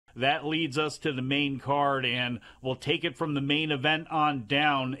That leads us to the main card, and we'll take it from the main event on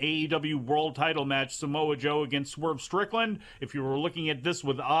down. AEW World Title match, Samoa Joe against Swerve Strickland. If you were looking at this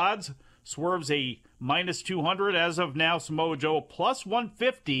with odds, Swerve's a minus 200 as of now. Samoa Joe a plus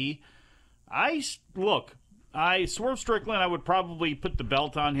 150. Swerve Strickland, I would probably put the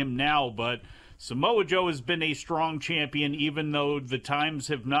belt on him now, but Samoa Joe has been a strong champion, even though the times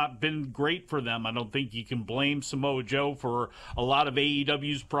have not been great for them. I don't think you can blame Samoa Joe for a lot of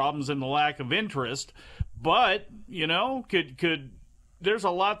AEW's problems and the lack of interest. But, there's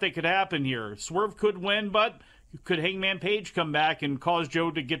a lot that could happen here. Swerve could win, but could Hangman Page come back and cause Joe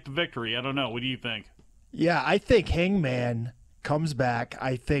to get the victory? I don't know. What do you think? Yeah, I think Hangman comes back.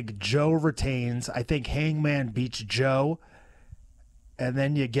 I think Joe retains. I think Hangman beats Joe. And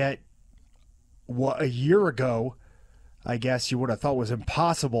then you get what a year ago, I guess you would have thought was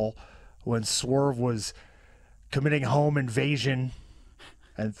impossible when Swerve was committing home invasion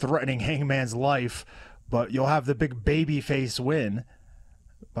and threatening Hangman's life. But you'll have the big babyface win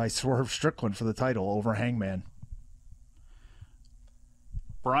by Swerve Strickland for the title over Hangman.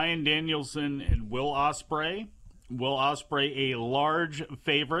 Bryan Danielson and Will Ospreay. Will Ospreay a large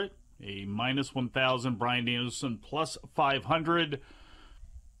favorite, a minus 1,000. Bryan Danielson plus 500.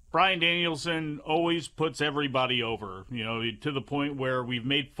 Bryan Danielson always puts everybody over, to the point where we've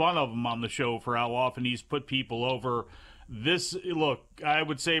made fun of him on the show for how often he's put people over. I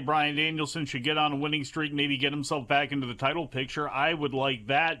would say Bryan Danielson should get on a winning streak, maybe get himself back into the title picture. I would like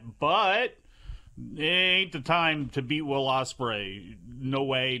that, but it ain't the time to beat Will Ospreay. No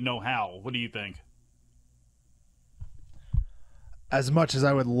way, no how. What do you think? As much as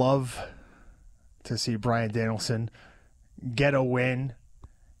I would love to see Bryan Danielson get a win,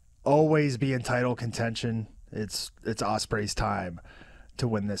 always be in title contention, it's Ospreay's time to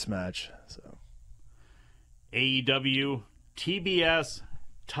win this match. So AEW TBS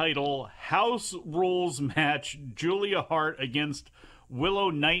title House Rules match, Julia Hart against Willow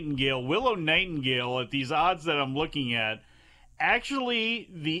Nightingale. Willow Nightingale, at these odds that I'm looking at, actually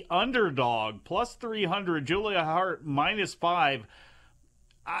the underdog, plus 300, Julia Hart minus 5.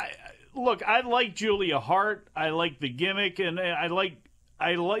 I like Julia Hart. I like the gimmick, and I like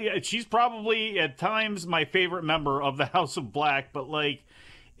she's probably at times my favorite member of the House of Black, but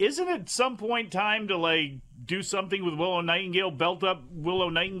isn't it some point time to do something with Willow Nightingale, belt up Willow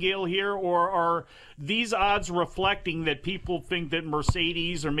Nightingale here, or are these odds reflecting that people think that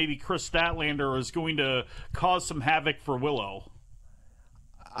Mercedes or maybe Chris Statlander is going to cause some havoc for Willow?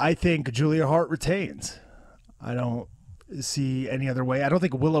 I think Julia Hart retains. I don't see any other way. I don't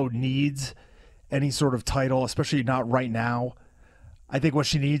think Willow needs any sort of title, especially not right now. I think what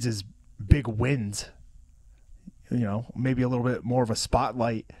she needs is big wins. Maybe a little bit more of a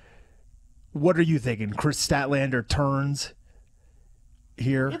spotlight. What are you thinking? Chris Statlander turns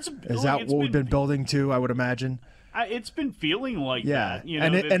here? Is that what we've been building to, I would imagine? It's been feeling like that.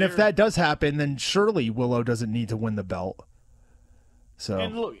 And if that does happen, then surely Willow doesn't need to win the belt. So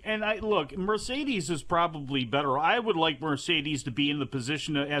look, Mercedes is probably better. I would like Mercedes to be in the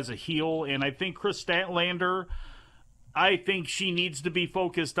position as a heel, and I think Chris Statlander, I think she needs to be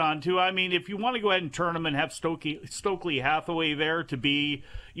focused on too. I mean, if you want to go ahead and turn him and have Stokely Hathaway there to be,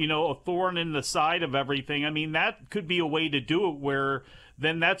 a thorn in the side of everything, I mean, that could be a way to do it where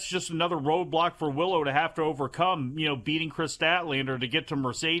then that's just another roadblock for Willow to have to overcome, beating Chris Statlander to get to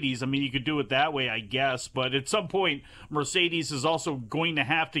Mercedes. I mean, you could do it that way, I guess, but at some point, Mercedes is also going to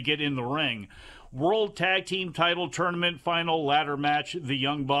have to get in the ring. World Tag Team Title Tournament Final Ladder Match, the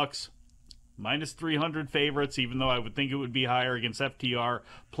Young Bucks, minus 300 favorites, even though I would think it would be higher against FTR,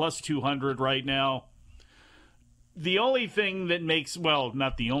 plus 200 right now. The only thing that makes,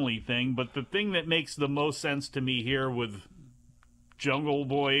 not the only thing, but the thing that makes the most sense to me here with Jungle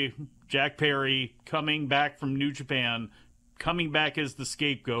Boy Jack Perry coming back from New Japan, coming back as the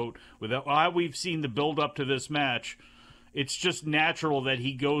scapegoat, with how we've seen the build up to this match, it's just natural that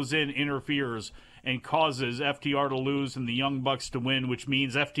he goes in, interferes, and causes FTR to lose and the Young Bucks to win, which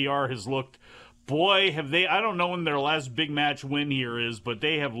means FTR has looked, boy, have they, I don't know when their last big match win here is, but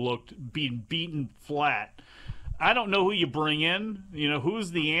they have looked beaten flat. I don't know who you bring in, who's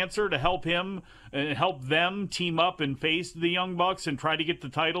the answer to help him and help them team up and face the Young Bucks and try to get the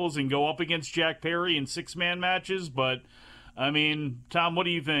titles and go up against Jack Perry in 6-man matches. But, I mean, Tom, what do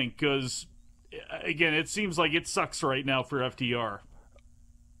you think? Because, again, it seems like it sucks right now for FTR.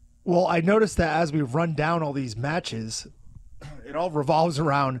 Well, I noticed that as we run down all these matches, it all revolves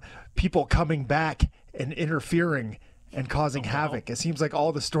around people coming back and interfering and causing havoc. It seems like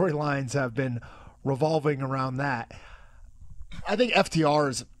all the storylines have been revolving around that. I think FTR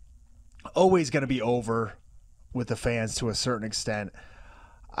is always going to be over with the fans to a certain extent.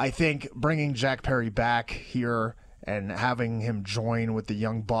 I think bringing Jack Perry back here and having him join with the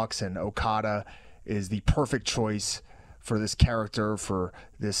Young Bucks and Okada is the perfect choice for this character, for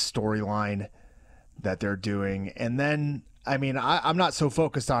this storyline that they're doing. And then, I mean, I'm not so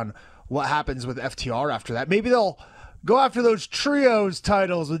focused on what happens with FTR after that. Maybe they'll go after those trios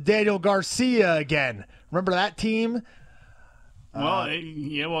titles with Daniel Garcia again. Remember that team? Well,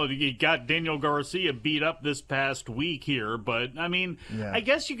 you got Daniel Garcia beat up this past week here, but I mean, I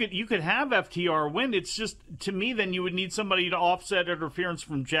guess you could have FTR win. It's just, to me, then you would need somebody to offset interference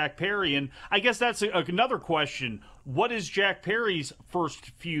from Jack Perry, and I guess that's another question. What is Jack Perry's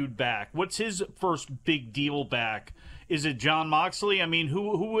first feud back? What's his first big deal back? Is it Jon Moxley? I mean,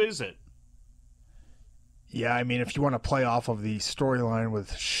 who is it? Yeah, I mean, if you want to play off of the storyline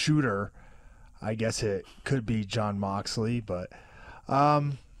with Shooter, I guess it could be Jon Moxley, but I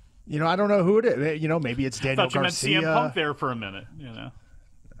don't know who it is. Maybe it's Daniel Garcia. I thought you meant CM Punk there for a minute.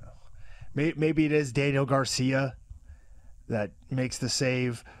 Maybe it is Daniel Garcia that makes the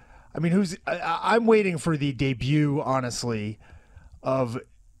save. I mean, I'm waiting for the debut, honestly, of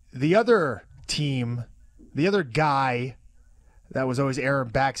the other team, the other guy that was always airing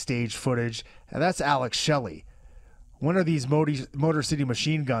backstage footage, and that's Alex Shelley. When are these Motor City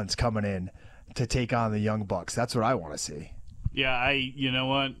Machine Guns coming in to take on the Young Bucks? That's what I want to see. Yeah, you know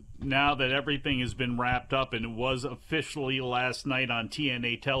what? Now that everything has been wrapped up, and it was officially last night on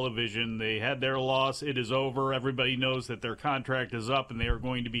TNA television, they had their loss. It is over. Everybody knows that their contract is up, and they are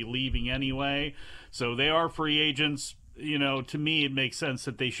going to be leaving anyway. So they are free agents. To me, it makes sense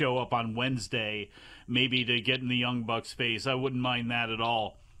that they show up on Wednesday, maybe to get in the Young Bucks' face. I wouldn't mind that at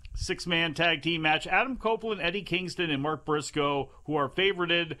all. 6-man tag team match. Adam Copeland, Eddie Kingston, and Mark Briscoe, who are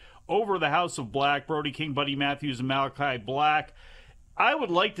favorited over the House of Black, Brody King, Buddy Matthews, and Malachi Black. I would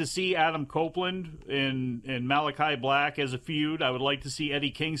like to see Adam Copeland and Malachi Black as a feud. I would like to see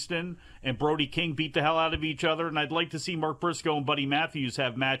Eddie Kingston and Brody King beat the hell out of each other, and I'd like to see Mark Briscoe and Buddy Matthews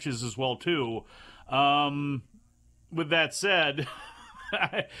have matches as well, too. With that said,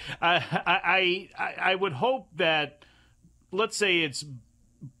 I would hope that, let's say it's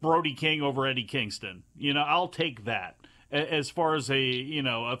Brody King over Eddie Kingston. I'll take that as far as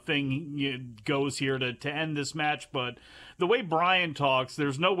a thing goes here to end this match. But the way Brian talks,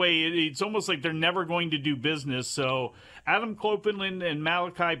 there's no way. It's almost like they're never going to do business. So Adam Copeland and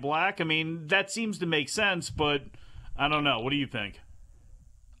Malachi Black, I mean, that seems to make sense, but I don't know. What do you think?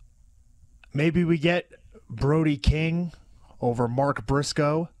 Maybe we get Brody King over Mark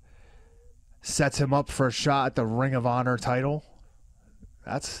Briscoe, sets him up for a shot at the Ring of Honor title.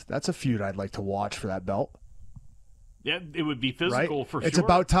 That's a feud I'd like to watch for that belt. Yeah, it would be physical, right? For it's sure.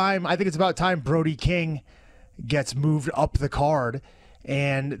 About time. I think it's about time Brody King gets moved up the card,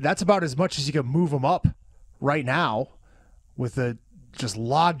 and that's about as much as you can move him up right now with a just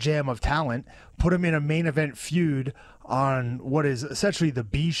logjam of talent. Put him in a main event feud on what is essentially the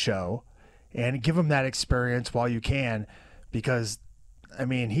B show, and give him that experience while you can, because, I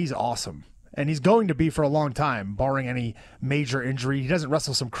mean, he's awesome. And he's going to be for a long time, barring any major injury. He doesn't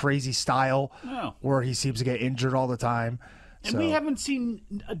wrestle some crazy style where he seems to get injured all the time. And we haven't seen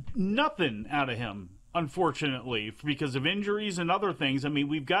nothing out of him, unfortunately, because of injuries and other things. I mean,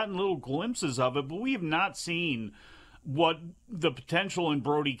 we've gotten little glimpses of it, but we have not seen what the potential in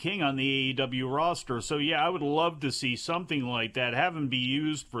Brody King on the AEW roster. So, yeah, I would love to see something like that, have him be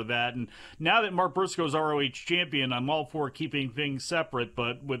used for that. And now that Mark Briscoe's ROH champion, I'm all for keeping things separate,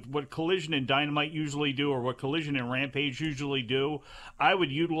 but with what Collision and Dynamite usually do, or what Collision and Rampage usually do, I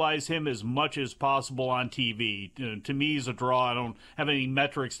would utilize him as much as possible on TV. To me, he's a draw. I don't have any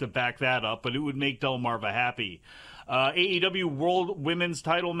metrics to back that up, but it would make Delmarva happy. AEW World Women's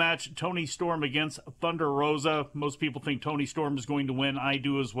Title match, Toni Storm against Thunder Rosa. Most people think Toni Storm is going to win. I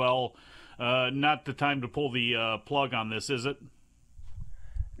do as well. Not the time to pull the plug on this, is it?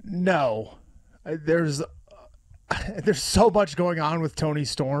 No. There's so much going on with Toni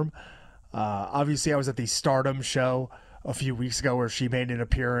Storm. Obviously, I was at the Stardom show a few weeks ago where she made an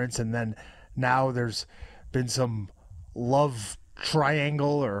appearance, and then now there's been some love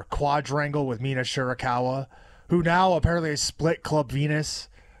triangle or quadrangle with Mina Shirakawa, who now apparently has split Club Venus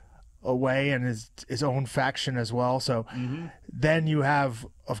away and his own faction as well. So then you have,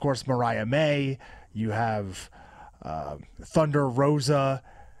 of course, Mariah May. You have Thunder Rosa.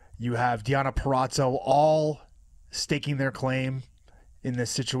 You have Deonna Purrazzo, all staking their claim in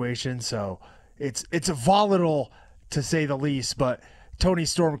this situation. So it's volatile, to say the least. But Toni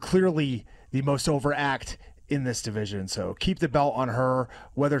Storm clearly the most overact in this division. So keep the belt on her,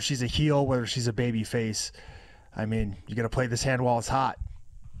 whether she's a heel, whether she's a baby face. I mean, you got to play this hand while it's hot.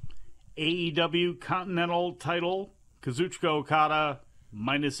 AEW Continental title, Kazuchika Okada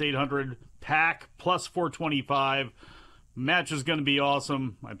 -800. Pack +425. Match is going to be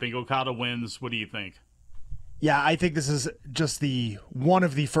awesome. I think Okada wins. What do you think? Yeah, I think this is just one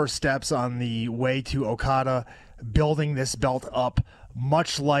of the first steps on the way to Okada building this belt up,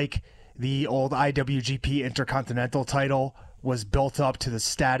 much like the old IWGP Intercontinental title was built up to the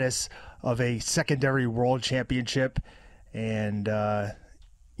status of a secondary world championship. And, it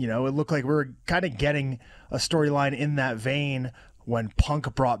looked like we were kind of getting a storyline in that vein when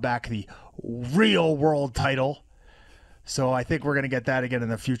Punk brought back the real world title. So I think we're going to get that again in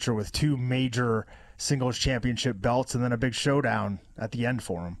the future with two major singles championship belts and then a big showdown at the end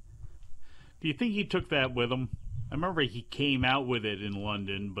for him. Do you think he took that with him? I remember he came out with it in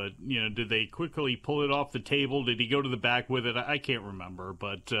London, but, did they quickly pull it off the table? Did he go to the back with it? I can't remember.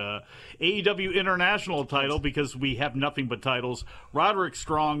 But AEW International title, because we have nothing but titles. Roderick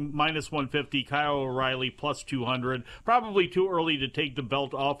Strong, -150. Kyle O'Reilly, +200. Probably too early to take the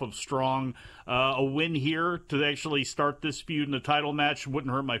belt off of Strong. A win here to actually start this feud in a title match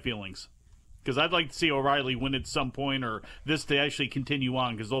wouldn't hurt my feelings. Because I'd like to see O'Reilly win at some point, or this to actually continue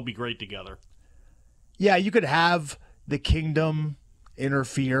on, because they'll be great together. Yeah, you could have the Kingdom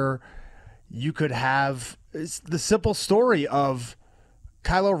interfere. You could have the simple story of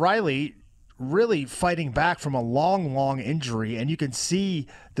Kyle O'Reilly really fighting back from a long, long injury, and you can see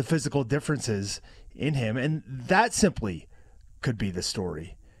the physical differences in him, and that simply could be the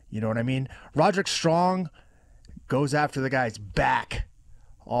story. You know what I mean? Roderick Strong goes after the guy's back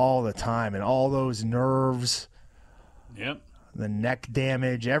all the time, and all those nerves, the neck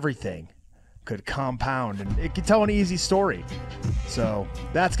damage, everything could compound, and it could tell an easy story. So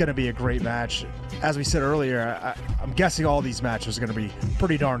that's going to be a great match. As we said earlier, I'm guessing all these matches are going to be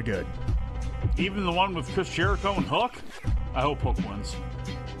pretty darn good. Even the one with Chris Jericho and Hook? I hope Hook wins.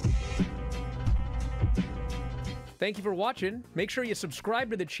 Thank you for watching. Make sure you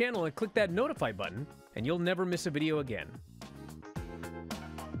subscribe to the channel and click that notify button, and you'll never miss a video again.